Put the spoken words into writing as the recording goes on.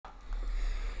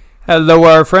Hello,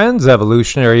 our friends,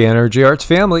 Evolutionary Energy Arts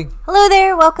family. Hello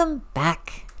there, welcome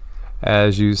back.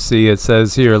 As you see, it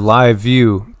says here, live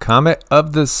view, Comet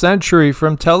of the Century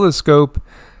from Telescope.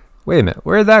 Wait a minute,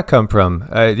 where did that come from?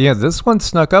 This one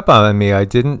snuck up on me. I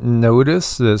didn't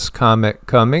notice this comet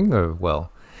coming.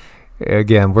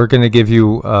 Again, we're going to give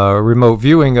you a remote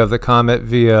viewing of the comet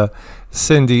via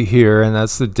Cindy here, and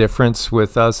that's the difference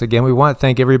with us. Again, we want to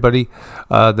thank everybody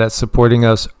that's supporting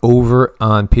us over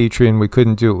on Patreon. We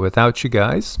couldn't do it without you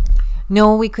guys.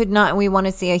 No, we could not. We want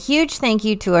to say a huge thank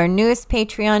you to our newest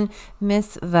Patreon,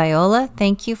 Miss Viola.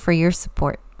 Thank you for your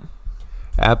support.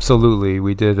 Absolutely.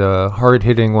 We did a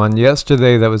hard-hitting one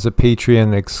yesterday that was a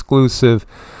Patreon exclusive.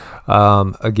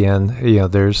 Again,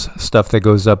 there's stuff that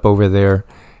goes up over there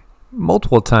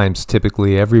multiple times,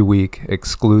 typically every week,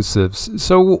 exclusives.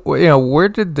 So, where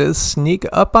did this sneak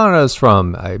up on us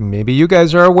from? Maybe you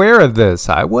guys are aware of this.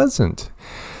 I wasn't.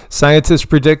 Scientists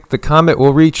predict the comet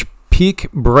will reach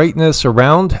peak brightness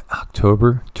around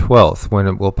October 12th, when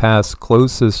it will pass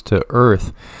closest to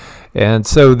Earth. And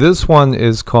so this one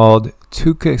is called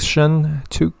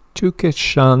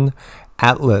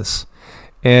Tsuchinshan-ATLAS.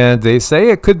 And they say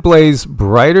it could blaze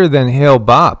brighter than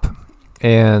Hale-Bopp,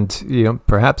 and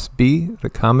perhaps be the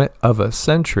comet of a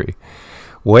century.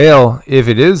 Well, if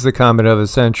it is the comet of a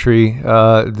century,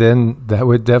 then that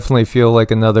would definitely feel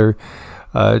like another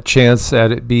chance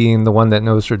at it being the one that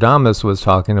Nostradamus was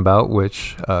talking about,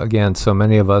 which again, so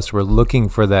many of us were looking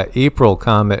for that April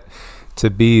comet to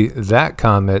be that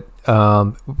comet.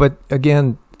 But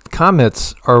again,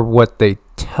 comets are what they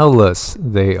tell us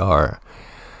they are.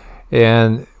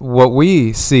 And what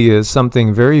we see is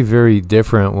something very, very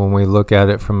different when we look at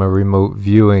it from a remote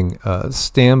viewing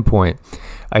standpoint.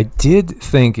 I did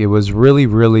think it was really,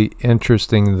 really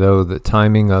interesting, though, the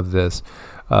timing of this.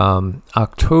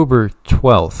 October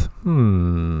 12th.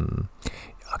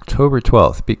 October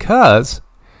 12th, because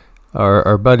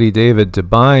our buddy David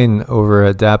Devine over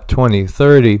at DAP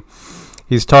 2030,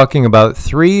 he's talking about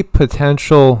 3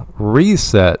 potential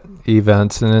reset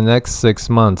events in the next 6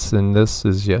 months, and this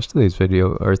is yesterday's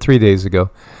video, or 3 days ago.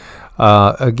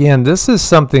 Again, this is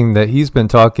something that he's been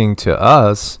talking to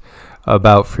us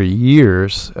about for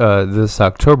years, this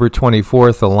October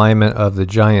 24th alignment of the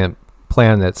giant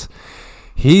planets.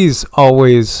 He's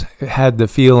always had the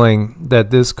feeling that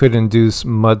this could induce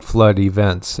mud flood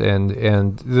events,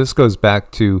 and this goes back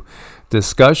to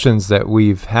discussions that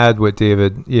we've had with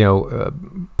David,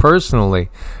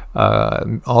 personally,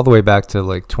 all the way back to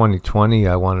like 2020,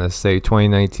 I want to say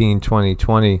 2019,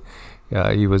 2020.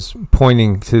 He was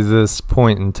pointing to this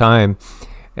point in time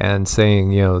and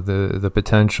saying, the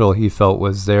potential he felt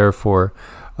was there for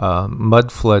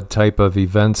mud flood type of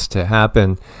events to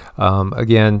happen.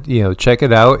 Again, check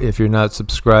it out if you're not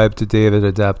subscribed to David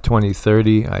Adapt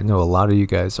 2030. I know a lot of you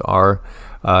guys are.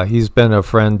 He's been a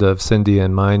friend of Cindy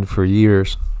and mine for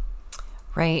years.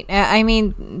 Right. I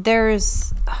mean,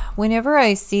 whenever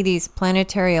I see these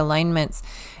planetary alignments,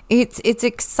 it's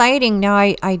exciting. Now,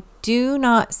 I do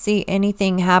not see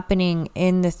anything happening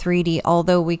in the 3D,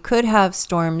 although we could have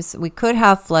storms, we could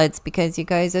have floods, because you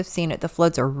guys have seen it. The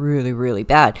floods are really, really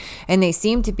bad, and they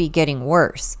seem to be getting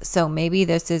worse. So maybe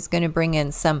this is going to bring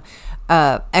in some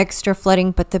extra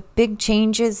flooding, but the big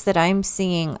changes that I'm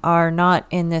seeing are not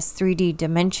in this 3D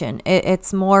dimension.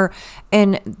 It's more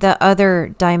in the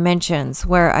other dimensions,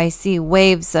 where I see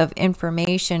waves of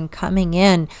information coming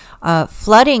in,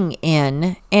 flooding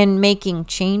in, and making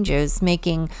changes,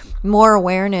 making more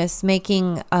awareness,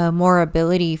 making more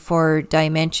ability for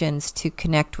dimensions to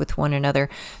connect with one another.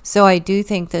 So I do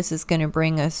think this is going to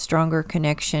bring a stronger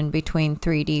connection between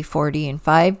 3D, 4D, and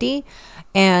 5D,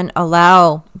 and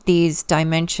allow these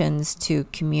dimensions to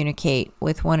communicate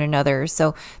with one another.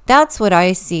 So that's what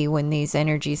I see when these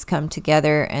energies come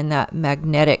together and that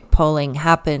magnetic pulling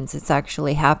happens. It's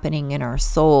actually happening in our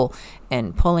soul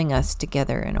and pulling us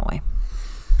together in a way.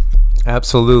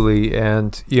 Absolutely.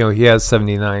 And he has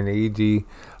 79 AD,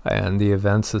 and the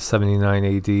events of 79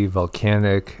 AD,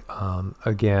 volcanic,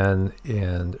 again,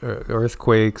 and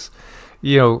earthquakes.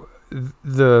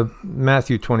 The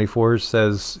Matthew 24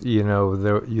 says,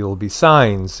 there you'll be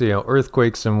signs,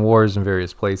 earthquakes and wars in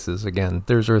various places. Again,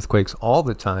 there's earthquakes all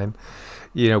the time.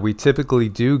 We typically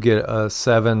do get a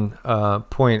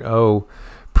 7.0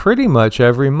 pretty much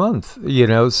every month,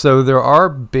 so there are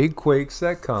big quakes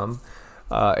that come.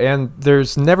 And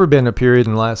there's never been a period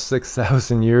in the last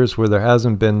 6,000 years where there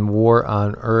hasn't been war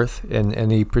on Earth in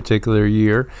any particular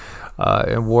year.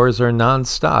 And wars are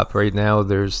nonstop. Right now,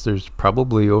 there's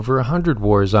probably over 100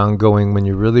 wars ongoing when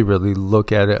you really, really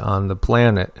look at it on the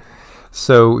planet.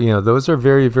 So, those are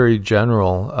very, very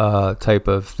general type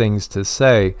of things to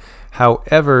say.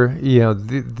 However,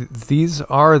 these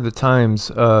are the times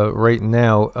right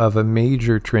now of a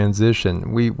major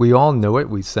transition. We all know it,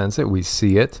 we sense it, we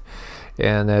see it.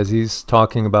 And as he's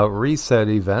talking about reset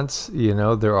events,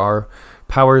 there are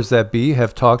powers that be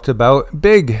have talked about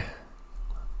big,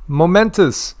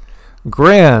 momentous,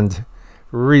 grand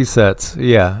resets.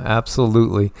 Yeah,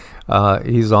 absolutely.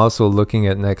 He's also looking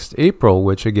at next April,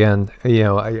 which again,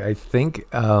 I think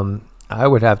I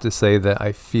would have to say that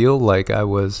I feel like I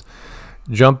was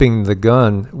jumping the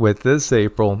gun with this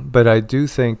April, but I do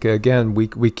think, again, we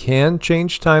can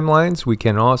change timelines. We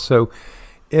can also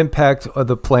impact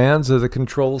the plans of the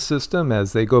control system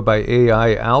as they go by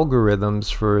AI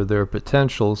algorithms for their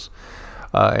potentials.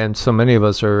 And so many of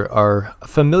us are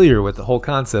familiar with the whole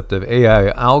concept of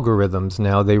AI algorithms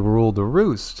now. They rule the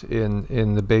roost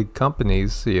in the big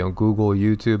companies, Google,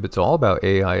 YouTube. It's all about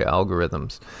AI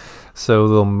algorithms. So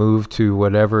they'll move to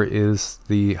whatever is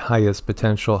the highest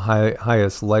potential,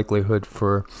 highest likelihood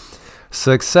for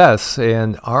success.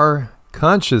 And our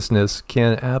consciousness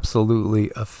can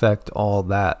absolutely affect all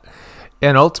that.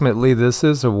 And ultimately, this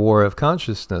is a war of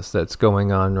consciousness that's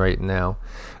going on right now.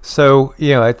 So,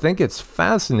 I think it's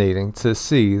fascinating to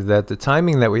see that the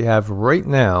timing that we have right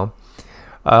now,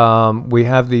 we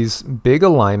have these big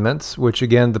alignments, which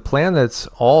again, the planets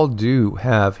all do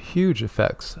have huge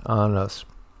effects on us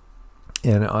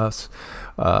and us,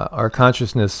 our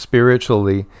consciousness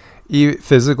spiritually,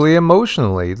 physically,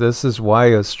 emotionally. This is why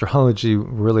astrology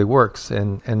really works.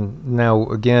 And now,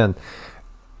 again,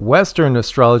 Western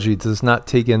astrology does not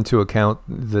take into account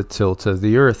the tilt of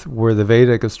the earth, where the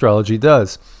Vedic astrology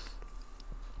does.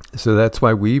 So that's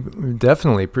why we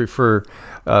definitely prefer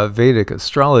Vedic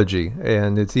astrology.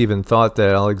 And it's even thought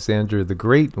that Alexander the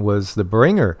Great was the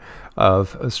bringer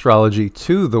of astrology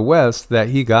to the West that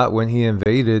he got when he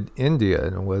invaded India,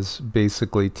 and was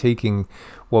basically taking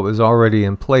what was already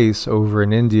in place over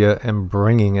in India and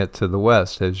bringing it to the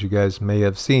West. As you guys may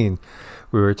have seen,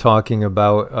 we were talking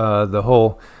about the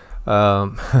whole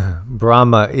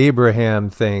Brahma Abraham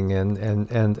thing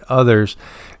and others.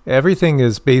 Everything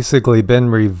has basically been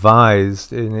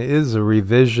revised, and it is a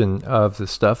revision of the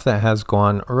stuff that has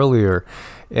gone earlier.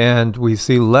 And we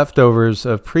see leftovers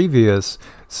of previous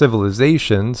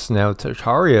civilizations. Now,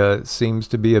 Tartaria seems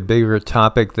to be a bigger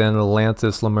topic than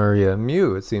Atlantis, Lemuria, and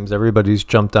Mu. It seems everybody's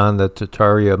jumped on the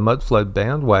Tartaria mudflood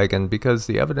bandwagon because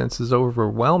the evidence is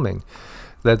overwhelming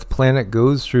that the planet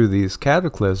goes through these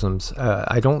cataclysms.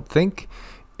 I don't think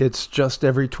it's just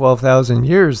every 12,000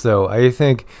 years, though. I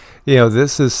think,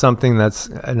 this is something that's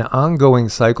an ongoing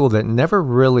cycle that never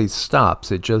really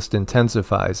stops. It just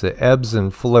intensifies. It ebbs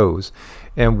and flows.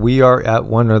 And we are at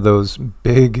one of those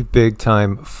big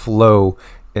time flow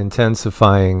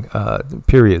intensifying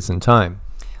periods in time.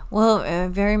 Well,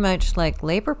 very much like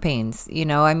labor pains,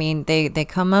 they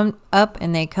come up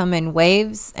and they come in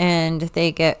waves and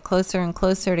they get closer and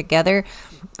closer together.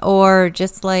 Or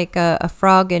just like a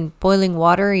frog in boiling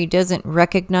water, he doesn't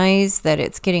recognize that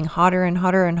it's getting hotter and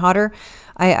hotter and hotter.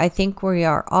 I think we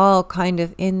are all kind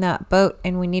of in that boat,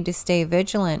 and we need to stay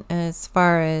vigilant as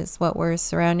far as what we're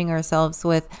surrounding ourselves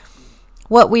with,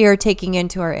 what we are taking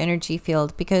into our energy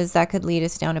field, because that could lead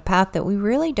us down a path that we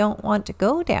really don't want to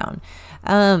go down.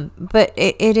 But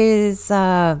it is,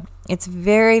 it's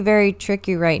very, very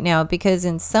tricky right now, because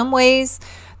in some ways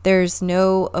there's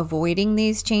no avoiding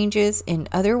these changes. In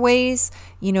other ways,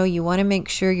 you want to make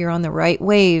sure you're on the right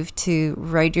wave to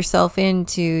ride yourself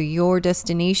into your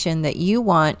destination that you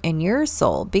want in your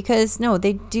soul. Because no,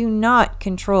 they do not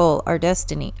control our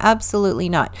destiny. Absolutely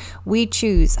not. We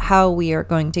choose how we are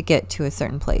going to get to a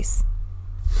certain place.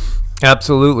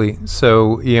 Absolutely.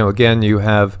 So, again, you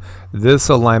have this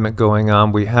alignment going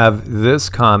on. We have this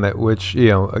comet, which,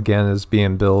 again, is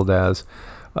being billed as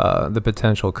the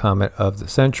potential comet of the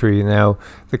century. Now,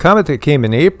 the comet that came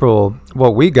in April,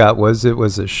 what we got was, it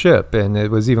was a ship, and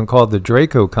it was even called the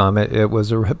Draco comet. It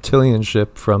was a reptilian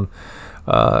ship from,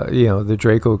 the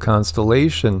Draco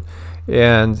constellation.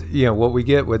 And, what we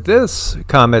get with this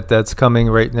comet that's coming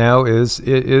right now is,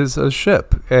 it is a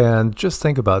ship. And just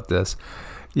think about this.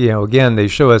 Again, they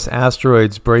show us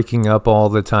asteroids breaking up all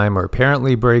the time, or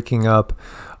apparently breaking up.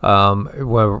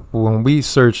 When we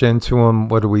search into them,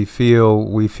 what do we feel?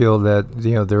 We feel that,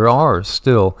 there are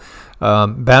still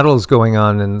battles going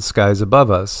on in the skies above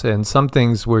us. And some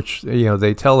things which,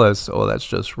 they tell us, oh, that's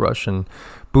just Russian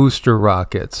booster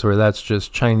rockets, or that's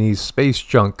just Chinese space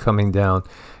junk coming down.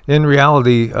 In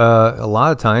reality, a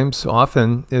lot of times,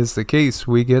 often is the case,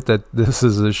 we get that this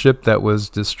is a ship that was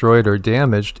destroyed or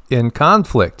damaged in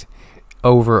conflict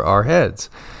over our heads.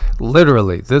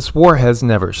 literally, this war has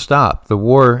never stopped. The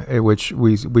war in which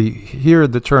we hear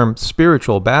the term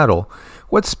spiritual battle.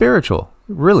 What's spiritual?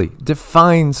 Really,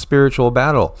 define spiritual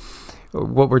battle.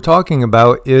 What we're talking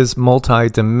about is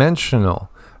multi-dimensional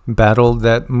battle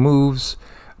that moves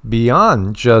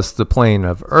beyond just the plane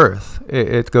of Earth.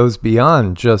 It goes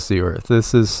beyond just the Earth.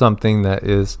 This is something that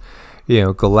is,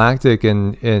 galactic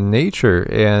in nature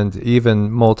and even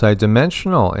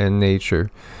multidimensional in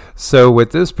nature. So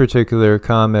with this particular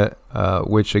comet,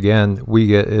 which again we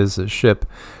get is a ship,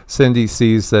 Cindy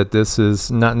sees that this is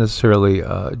not necessarily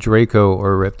Draco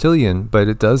or reptilian, but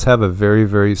it does have a very,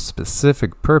 very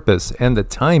specific purpose, and the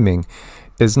timing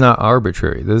is not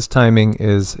arbitrary. This timing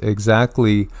is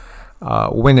exactly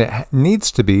when it needs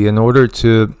to be in order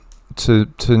to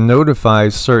notify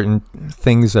certain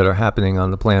things that are happening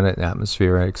on the planet,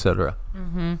 atmosphere, etc.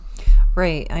 Mm-hmm.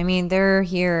 Right. I mean, they're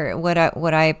here. What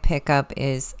I pick up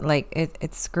is like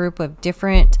it's a group of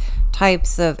different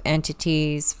types of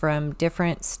entities from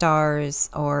different stars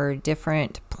or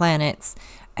different planets,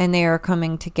 and they are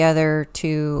coming together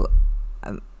to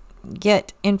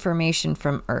get information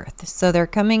from Earth. So they're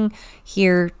coming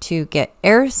here to get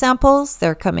air samples.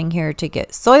 They're coming here to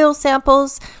get soil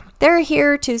samples. They're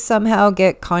here to somehow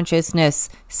get consciousness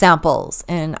samples,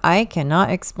 and I cannot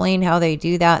explain how they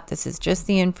do that. This is just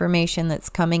the information that's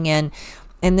coming in,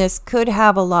 and this could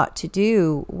have a lot to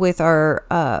do with our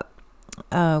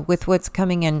with what's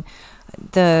coming in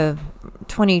the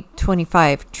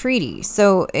 2025 treaty.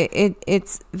 So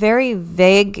it's very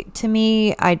vague to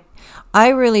me. I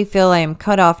really feel I am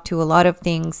cut off to a lot of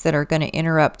things that are going to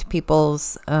interrupt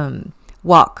people's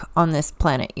walk on this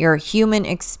planet. Your human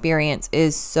experience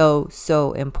is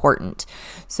so important.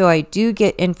 So I do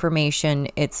get information.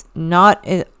 It's not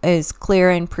as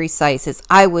clear and precise as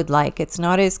I would like. It's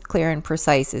not as clear and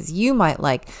precise as you might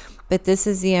like, but this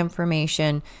is the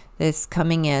information that's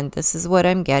coming in. This is what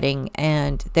I'm getting,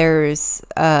 and there's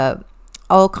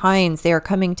all kinds, they are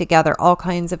coming together, all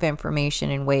kinds of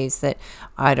information in ways that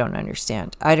I don't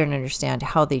understand. I don't understand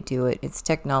how they do it. It's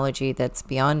technology that's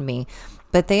beyond me.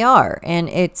 But they are, and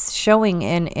it's showing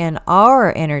in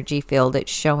our energy field.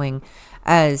 It's showing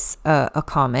as a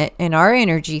comet. In our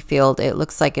energy field, it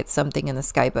looks like it's something in the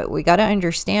sky, but we got to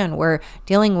understand we're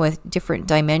dealing with different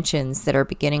dimensions that are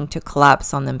beginning to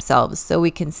collapse on themselves. So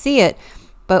we can see it,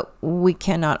 but we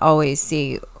cannot always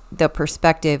see the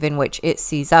perspective in which it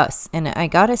sees us. And I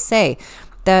got to say,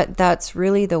 that's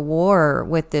really the war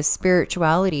with this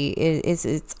spirituality is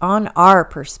it's on our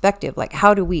perspective. Like,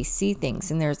 how do we see things?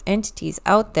 And there's entities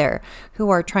out there who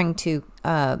are trying to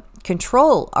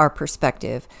control our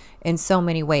perspective in so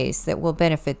many ways that will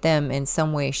benefit them in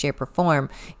some way, shape, or form,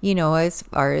 as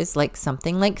far as like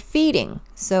something like feeding.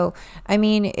 So, I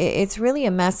mean, it's really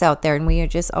a mess out there, and we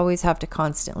just always have to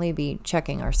constantly be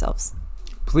checking ourselves.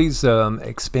 Please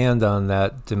expand on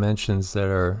that, dimensions that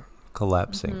are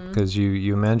collapsing, because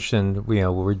you mentioned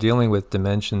we're dealing with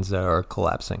dimensions that are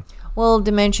collapsing. Well,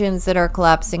 dimensions that are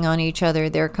collapsing on each other,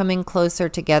 they're coming closer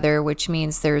together, which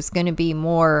means there's going to be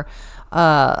more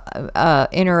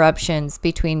interruptions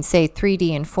between, say,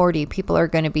 3D and 4D. People are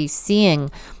going to be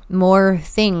seeing more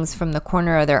things from the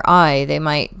corner of their eye. They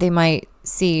might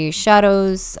see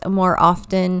shadows more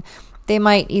often. They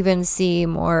might even see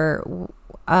more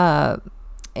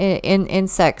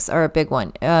insects are a big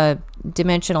one.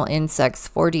 Dimensional insects,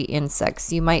 4D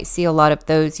insects. You might see a lot of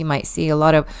those. You might see a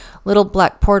lot of little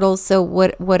black portals. So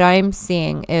what I'm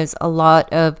seeing is a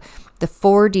lot of the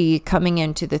 4D coming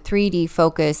into the 3D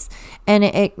focus, and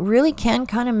it really can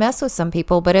kind of mess with some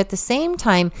people. But at the same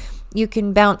time, you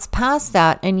can bounce past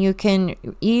that, and you can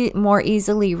more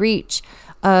easily reach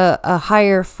a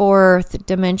higher fourth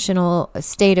dimensional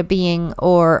state of being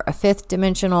or a fifth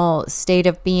dimensional state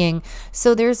of being.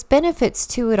 So there's benefits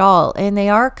to it all, and they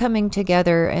are coming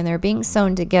together, and they're being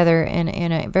sewn together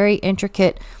in a very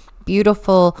intricate,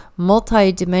 beautiful,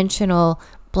 multi-dimensional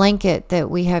blanket that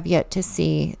we have yet to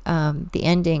see the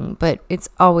ending, but it's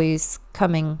always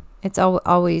coming. It's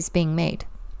always being made.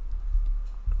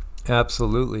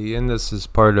 Absolutely, and this is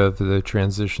part of the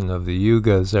transition of the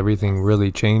Yugas. Everything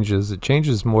really changes. It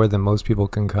changes more than most people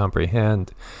can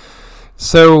comprehend.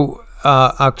 So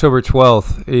October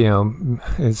 12th,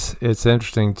 it's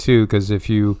interesting too, because if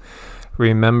you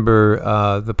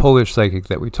remember the Polish psychic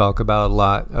that we talk about a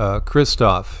lot,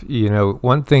 Christoph,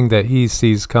 one thing that he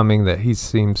sees coming that he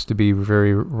seems to be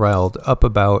very riled up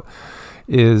about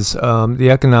is the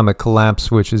economic collapse,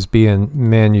 which is being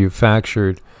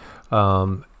manufactured.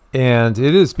 And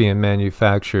it is being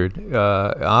manufactured,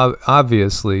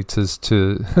 obviously,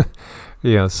 to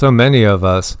so many of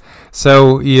us.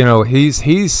 So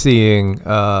he's seeing,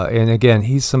 and again,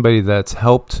 he's somebody that's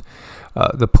helped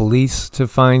the police to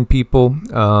find people.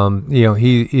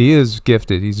 He is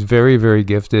gifted. He's very, very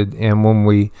gifted. And when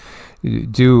we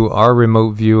do our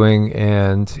remote viewing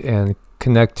and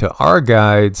connect to our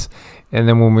guides, and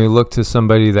then when we look to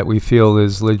somebody that we feel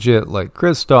is legit, like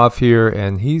Christoph here,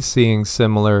 and he's seeing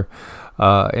similar,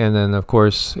 and then of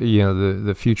course,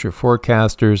 the future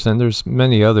forecasters, and there's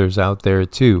many others out there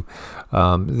too,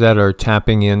 that are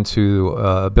tapping into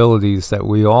abilities that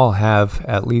we all have,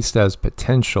 at least as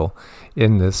potential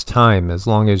in this time, as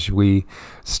long as we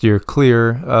steer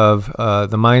clear of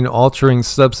the mind-altering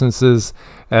substances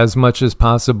as much as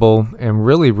possible, and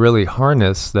really, really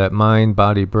harness that mind,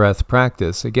 body, breath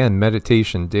practice. Again,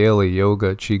 meditation, daily,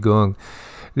 yoga, Qigong.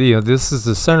 This is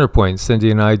the center point. Cindy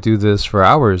and I do this for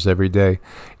hours every day.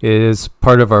 It is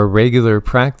part of our regular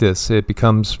practice. It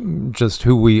becomes just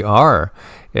who we are.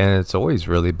 And it's always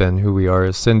really been who we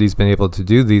are. Cindy's been able to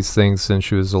do these things since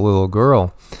she was a little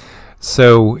girl.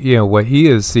 So, what he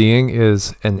is seeing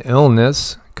is an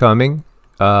illness coming.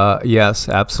 Yes,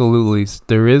 absolutely.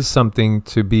 There is something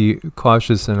to be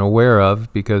cautious and aware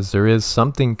of, because there is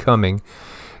something coming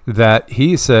that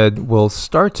he said will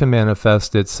start to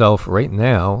manifest itself right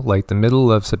now, like the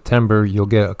middle of September. You'll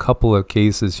get a couple of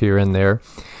cases here and there.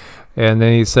 And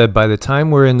then he said by the time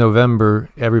we're in November,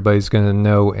 everybody's going to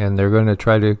know, and they're going to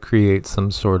try to create some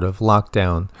sort of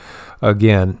lockdown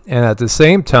again. And at the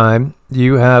same time,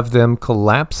 you have them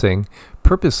collapsing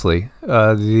purposely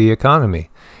the economy.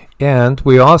 And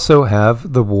we also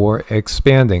have the war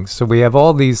expanding. So we have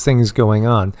all these things going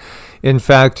on. In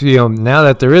fact, now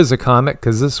that there is a comet,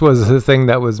 because this was the thing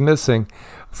that was missing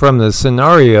from the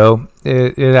scenario,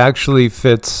 it actually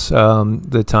fits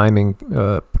the timing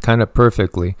kind of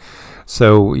perfectly.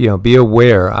 So, be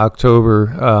aware,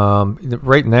 October,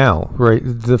 right now, right,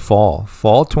 the fall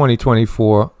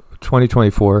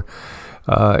 2024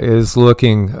 is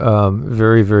looking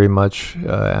very, very much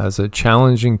as a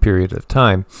challenging period of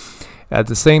time. At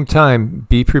the same time,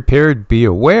 be prepared, be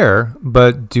aware,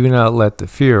 but do not let the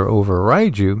fear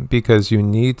override you, because you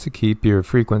need to keep your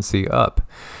frequency up.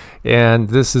 And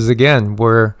this is, again,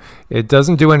 where it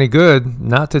doesn't do any good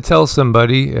not to tell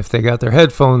somebody, if they got their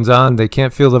headphones on, they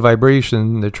can't feel the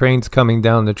vibration, the train's coming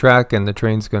down the track and the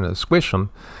train's going to squish them.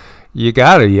 You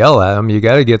got to yell at them. You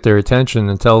got to get their attention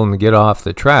and tell them to get off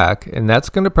the track. And that's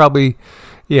going to probably,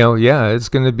 it's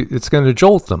going to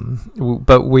jolt them.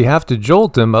 But we have to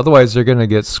jolt them, otherwise they're going to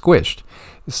get squished.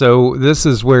 So this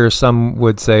is where some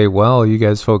would say, well, you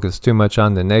guys focus too much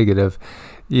on the negative.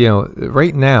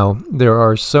 Right now, there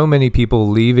are so many people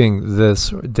leaving this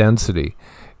density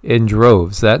in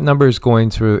droves. That number is going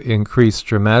to increase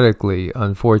dramatically,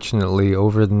 unfortunately,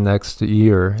 over the next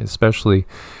year, especially.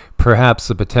 Perhaps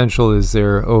the potential is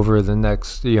there over the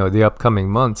next, the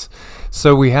upcoming months.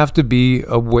 So we have to be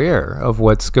aware of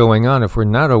what's going on. If we're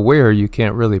not aware, you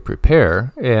can't really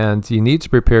prepare, and you need to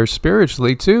prepare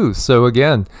spiritually too. So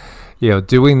again,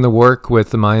 doing the work with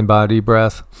the mind, body,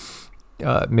 breath,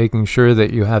 making sure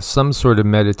that you have some sort of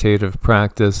meditative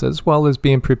practice, as well as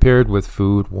being prepared with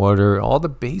food, water, all the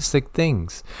basic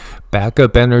things,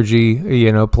 backup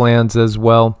energy, plans as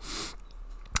well.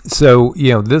 So,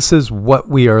 this is what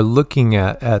we are looking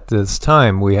at this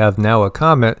time. We have now a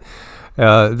comet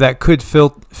that could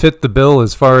fit the bill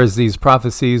as far as these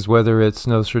prophecies, whether it's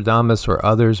Nostradamus or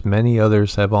others. Many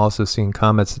others have also seen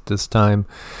comets at this time.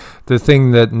 The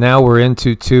thing that now we're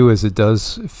into, too, is it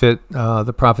does fit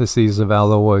the prophecies of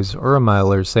Alois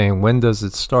Urmeiler, saying, when does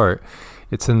it start?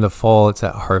 It's in the fall. It's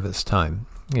at harvest time.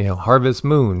 Harvest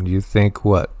moon, you think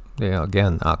what?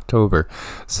 Again, October.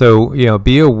 So,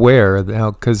 be aware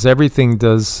now, because everything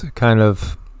does kind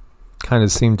of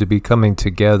seem to be coming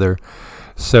together.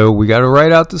 So we got to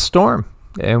ride out the storm,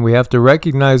 and we have to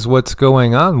recognize what's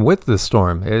going on with the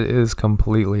storm. It is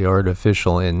completely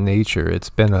artificial in nature. It's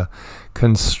been a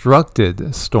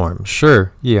constructed storm.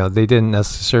 Sure, they didn't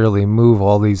necessarily move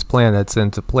all these planets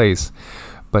into place,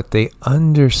 but they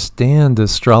understand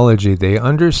astrology. They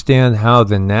understand how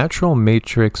the natural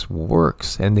matrix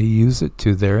works, and they use it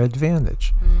to their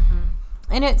advantage. Mm-hmm.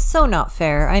 And it's so not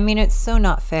fair. I mean, it's so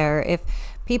not fair. If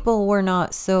people were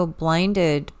not so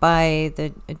blinded by the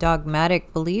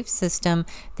dogmatic belief system,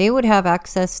 they would have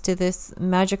access to this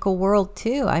magical world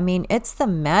too. I mean, it's the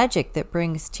magic that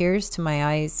brings tears to my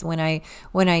eyes when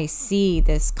I see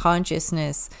this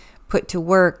consciousness put to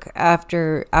work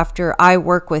after I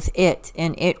work with it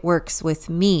and it works with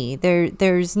me.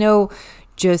 There's no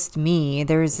just me.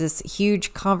 There's this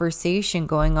huge conversation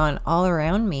going on all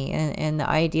around me, and the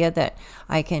idea that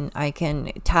I can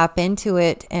tap into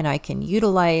it, and I can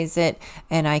utilize it,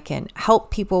 and I can help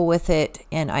people with it,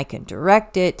 and I can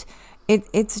direct it.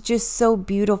 it's just so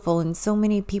beautiful, and so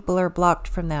many people are blocked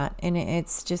from that. And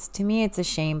it's just, to me, it's a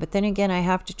shame. But then again, I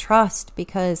have to trust,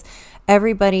 because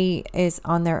everybody is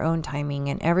on their own timing,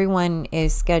 and everyone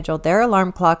is scheduled. Their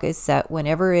alarm clock is set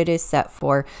whenever it is set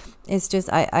for. It's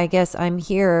just, I guess I'm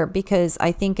here because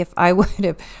I think if I would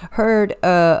have heard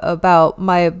about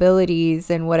my abilities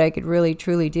and what I could really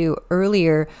truly do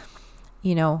earlier,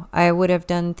 you know, I would have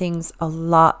done things a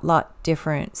lot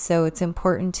different. So it's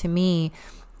important to me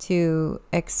to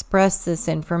express this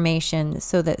information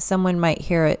so that someone might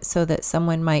hear it, so that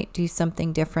someone might do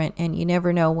something different. And you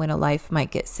never know when a life might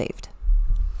get saved.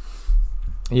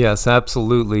 Yes,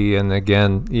 absolutely. And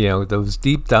again, you know, those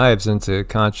deep dives into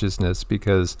consciousness,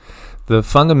 because the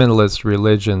fundamentalist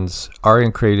religions are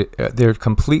they're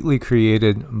completely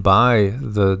created by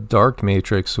the dark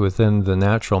matrix within the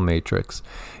natural matrix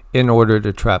in order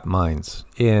to trap minds.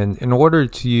 And in order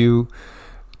to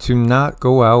not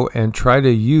go out and try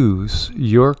to use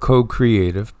your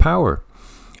co-creative power.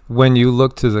 When you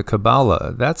look to the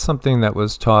Kabbalah, that's something that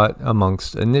was taught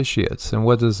amongst initiates. And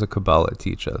what does the Kabbalah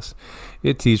teach us?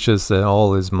 It teaches that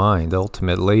all is mind,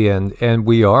 ultimately, and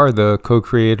we are the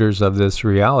co-creators of this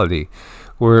reality.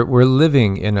 We're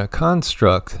living in a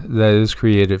construct that is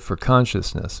created for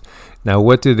consciousness. Now,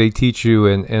 what do they teach you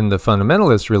in the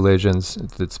fundamentalist religions?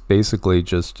 It's basically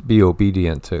just be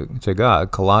obedient to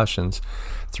God. Colossians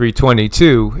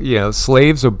 3:22, you know,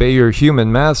 slaves, obey your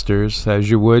human masters as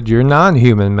you would your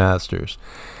non-human masters.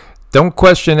 Don't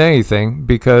question anything,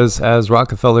 because as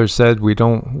Rockefeller said, we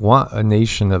don't want a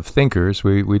nation of thinkers.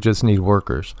 We just need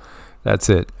workers. That's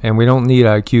it. And we don't need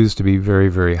IQs to be very,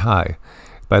 very high.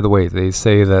 By the way, they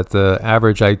say that the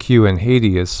average IQ in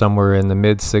Haiti is somewhere in the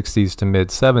mid-60s to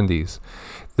mid-70s.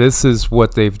 This is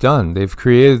what they've done. They've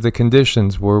created the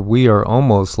conditions where we are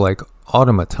almost like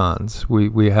automatons.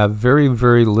 We have very,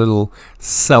 very little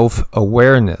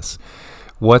self-awareness.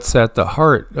 What's at the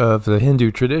heart of the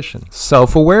Hindu tradition?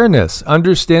 Self-awareness,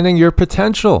 understanding your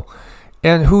potential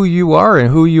and who you are and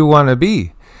who you want to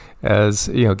be. As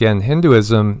you know, again,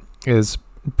 Hinduism is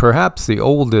perhaps the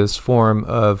oldest form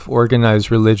of organized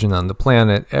religion on the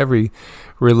planet. Every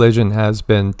religion has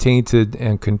been tainted,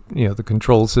 and the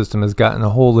control system has gotten a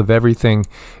hold of everything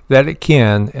that it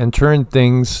can and turned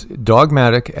things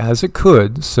dogmatic as it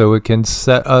could, so it can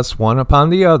set us one upon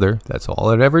the other. That's all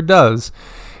it ever does,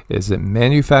 is it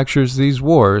manufactures these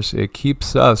wars. It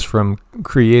keeps us from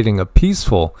creating a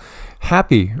peaceful,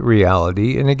 happy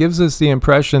reality, and it gives us the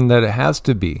impression that it has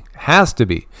to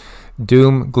be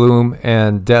doom, gloom,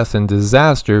 and death and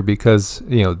disaster, because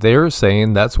they're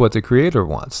saying that's what the creator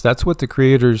wants. That's what the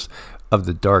creators of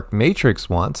the dark matrix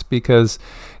wants, because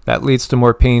that leads to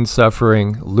more pain,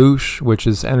 suffering, loosh, which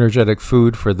is energetic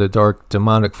food for the dark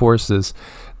demonic forces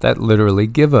that literally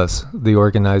give us the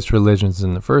organized religions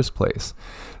in the first place.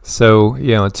 So,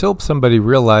 until somebody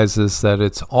realizes that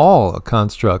it's all a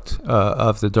construct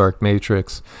of the dark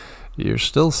matrix, you're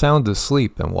still sound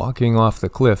asleep and walking off the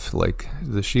cliff like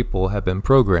the sheeple have been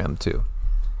programmed to.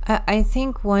 I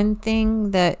think one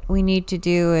thing that we need to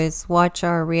do is watch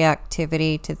our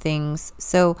reactivity to things.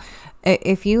 So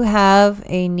if you have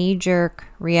a knee-jerk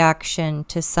reaction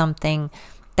to something,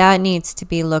 that needs to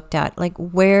be looked at. Like,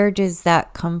 where does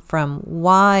that come from?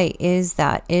 Why is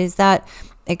that? Is that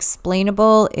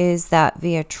explainable? Is that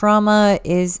via trauma?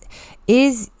 Is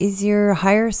your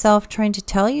higher self trying to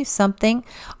tell you something?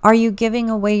 Are you giving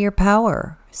away your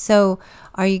power? So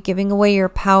are you giving away your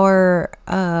power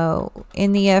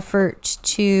in the effort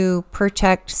to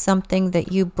protect something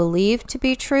that you believe to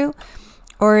be true?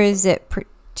 Or is it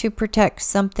to protect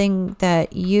something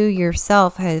that you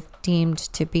yourself have deemed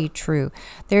to be true?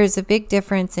 There's a big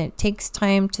difference, and it takes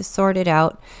time to sort it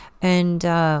out. And,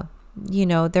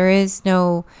 there is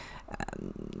no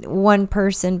one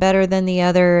person better than the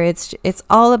other. It's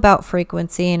all about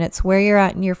frequency, and it's where you're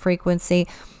at in your frequency.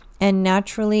 And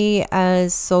naturally,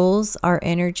 as souls, our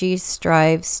energy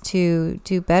strives to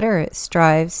do better. It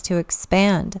strives to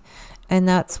expand. And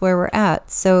that's where we're at.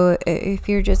 So if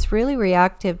you're just really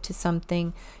reactive to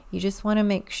something, you just want to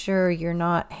make sure you're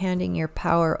not handing your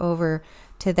power over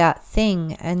to that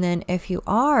thing. And then if you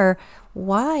are,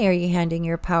 why are you handing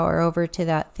your power over to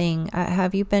that thing?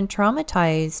 Have you been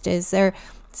traumatized? Is there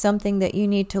something that you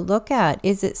need to look at?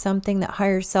 Is it something that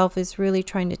higher self is really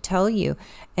trying to tell you?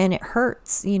 And it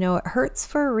hurts, it hurts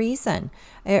for a reason.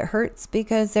 It hurts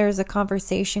because there's a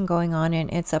conversation going on,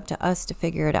 and it's up to us to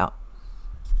figure it out.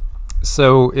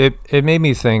 So it made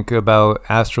me think about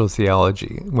astral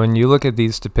theology. When you look at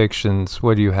these depictions,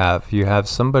 what do you have? You have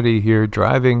somebody here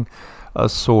driving a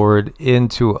sword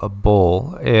into a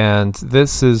bowl, and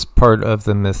this is part of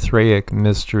the Mithraic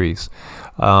mysteries.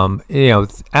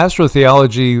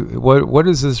 Astrotheology, what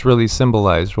does this really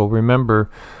symbolize? Well, remember,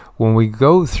 when we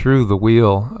go through the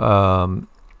wheel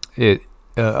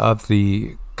of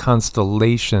the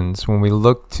constellations, when we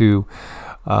look to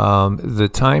the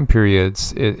time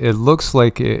periods, it looks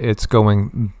like it's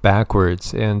going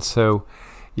backwards. And so,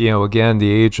 again,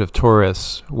 the age of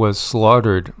Taurus was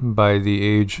slaughtered by the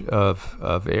age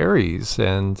of Aries.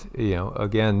 And,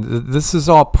 again, this is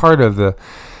all part of the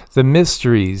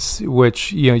mysteries,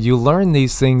 which, you learn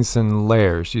these things in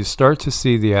layers. You start to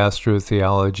see the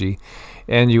astrotheology,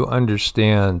 and you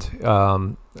understand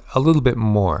a little bit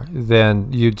more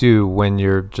than you do when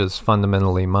you're just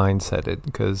fundamentally mindsetted,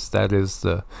 because that is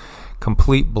the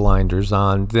complete blinders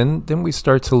on. Then we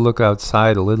start to look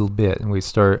outside a little bit, and we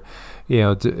start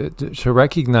to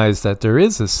recognize that there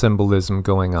is a symbolism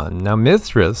going on. Now,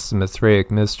 Mithras, the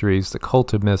Mithraic mysteries, the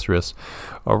cult of Mithras,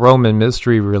 a Roman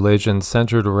mystery religion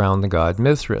centered around the god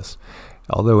Mithras.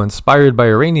 Although inspired by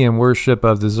Iranian worship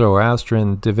of the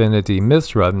Zoroastrian divinity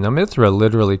Mithra. Now, Mithra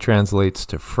literally translates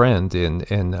to friend in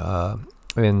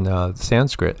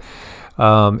Sanskrit.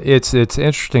 It's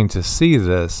interesting to see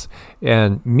this,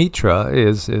 and Mitra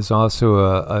is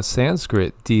also a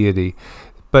Sanskrit deity.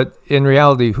 But in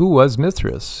reality, who was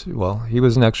Mithras? Well, he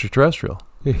was an extraterrestrial.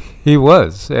 He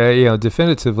was,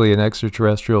 definitively an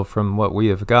extraterrestrial from what we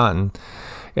have gotten.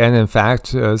 And in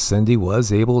fact, Cindy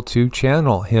was able to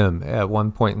channel him at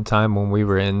one point in time when we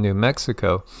were in New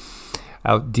Mexico,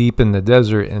 out deep in the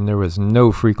desert, and there was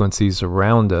no frequencies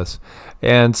around us.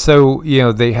 And so,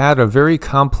 they had a very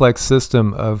complex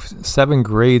system of 7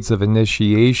 grades of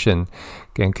initiation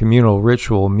and communal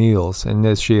ritual meals.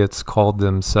 Initiates called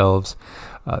themselves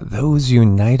those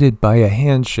united by a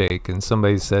handshake. And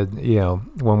somebody said,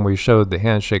 when we showed the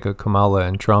handshake of Kamala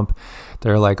and Trump,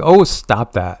 they're like, oh,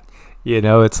 stop that.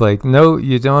 It's like, no,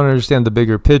 you don't understand the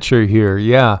bigger picture here.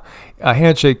 Yeah, a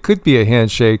handshake could be a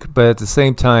handshake, but at the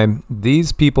same time,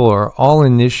 these people are all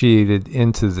initiated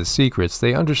into the secrets.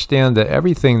 They understand that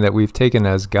everything that we've taken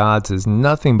as gods is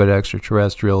nothing but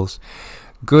extraterrestrials,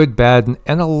 good, bad,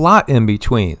 and a lot in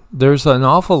between. There's an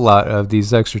awful lot of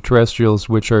these extraterrestrials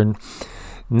which are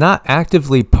not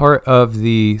actively part of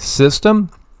the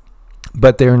system,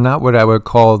 but they're not what I would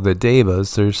call the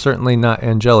devas. They're certainly not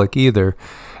angelic either.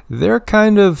 They're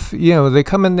kind of, they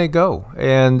come and they go,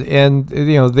 and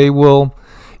they will,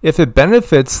 if it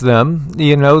benefits them,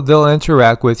 they'll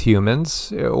interact with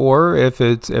humans, or if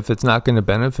it's not going to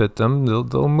benefit them,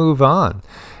 they'll move on.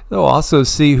 They'll also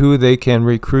see who they can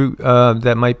recruit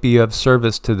that might be of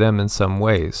service to them in some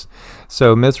ways.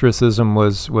 So Mithricism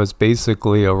was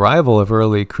basically a rival of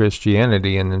early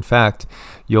Christianity, and in fact,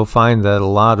 you'll find that a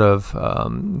lot of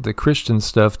the Christian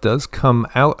stuff does come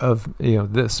out of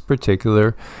this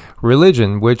particular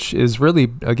religion, which is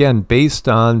really, again, based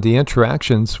on the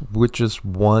interactions with just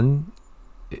one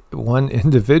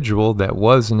individual that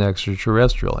was an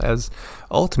extraterrestrial. As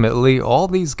ultimately all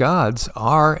these gods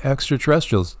are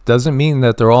extraterrestrials. Doesn't mean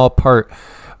that they're all part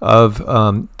of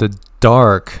the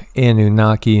dark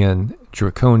Anunnakian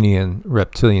draconian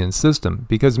reptilian system,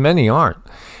 because many aren't.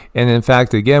 And in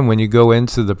fact, again, when you go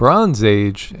into the Bronze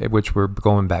Age, which we're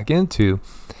going back into,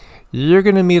 you're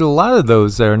going to meet a lot of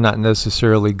those that are not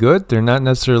necessarily good. They're not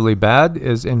necessarily bad,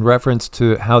 as in reference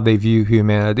to how they view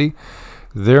humanity.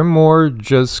 They're more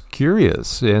just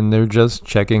curious, and they're just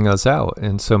checking us out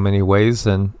in so many ways,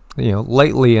 and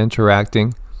lightly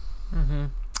interacting. Mm-hmm.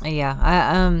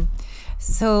 Yeah.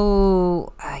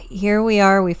 So here we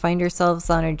are. We find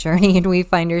ourselves on a journey, and we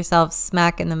find ourselves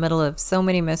smack in the middle of so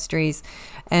many mysteries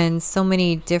and so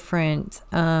many different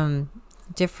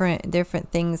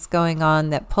things going on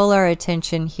that pull our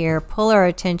attention here, pull our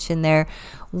attention there.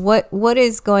 What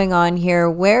is going on here?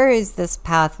 Where is this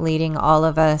path leading all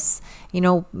of us?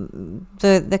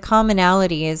 The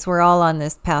commonality is we're all on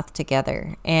this path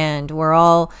together, and we're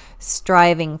all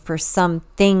striving for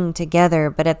something together,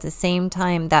 but at the same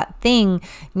time, that thing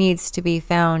needs to be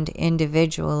found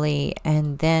individually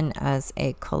and then as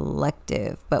a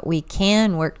collective. But we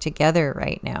can work together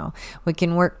right now. We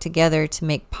can work together to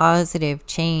make positive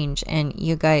change, and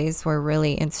you guys were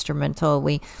really instrumental.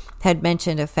 We had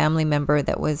mentioned a family member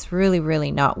that was really, really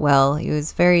not well. He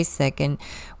was very sick, and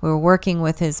we were working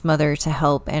with his mother to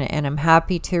help, and I'm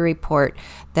happy to report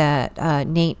that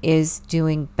Nate is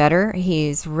doing better.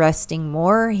 He's resting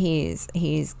more.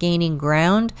 He's gaining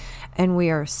ground, and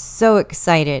we are so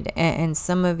excited. And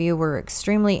some of you were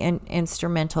extremely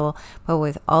instrumental, but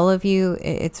with all of you,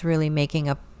 it's really making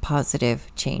a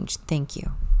positive change. Thank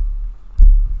you.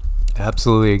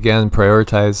 Absolutely. Again,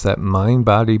 prioritize that mind,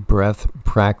 body, breath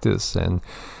practice and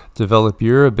develop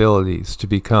your abilities to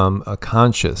become a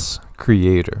conscious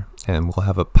creator, and we'll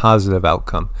have a positive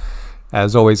outcome.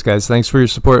 As always, guys, thanks for your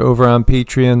support over on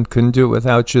Patreon. Couldn't do it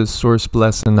without you. Source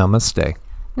bless and namaste.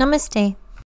 Namaste.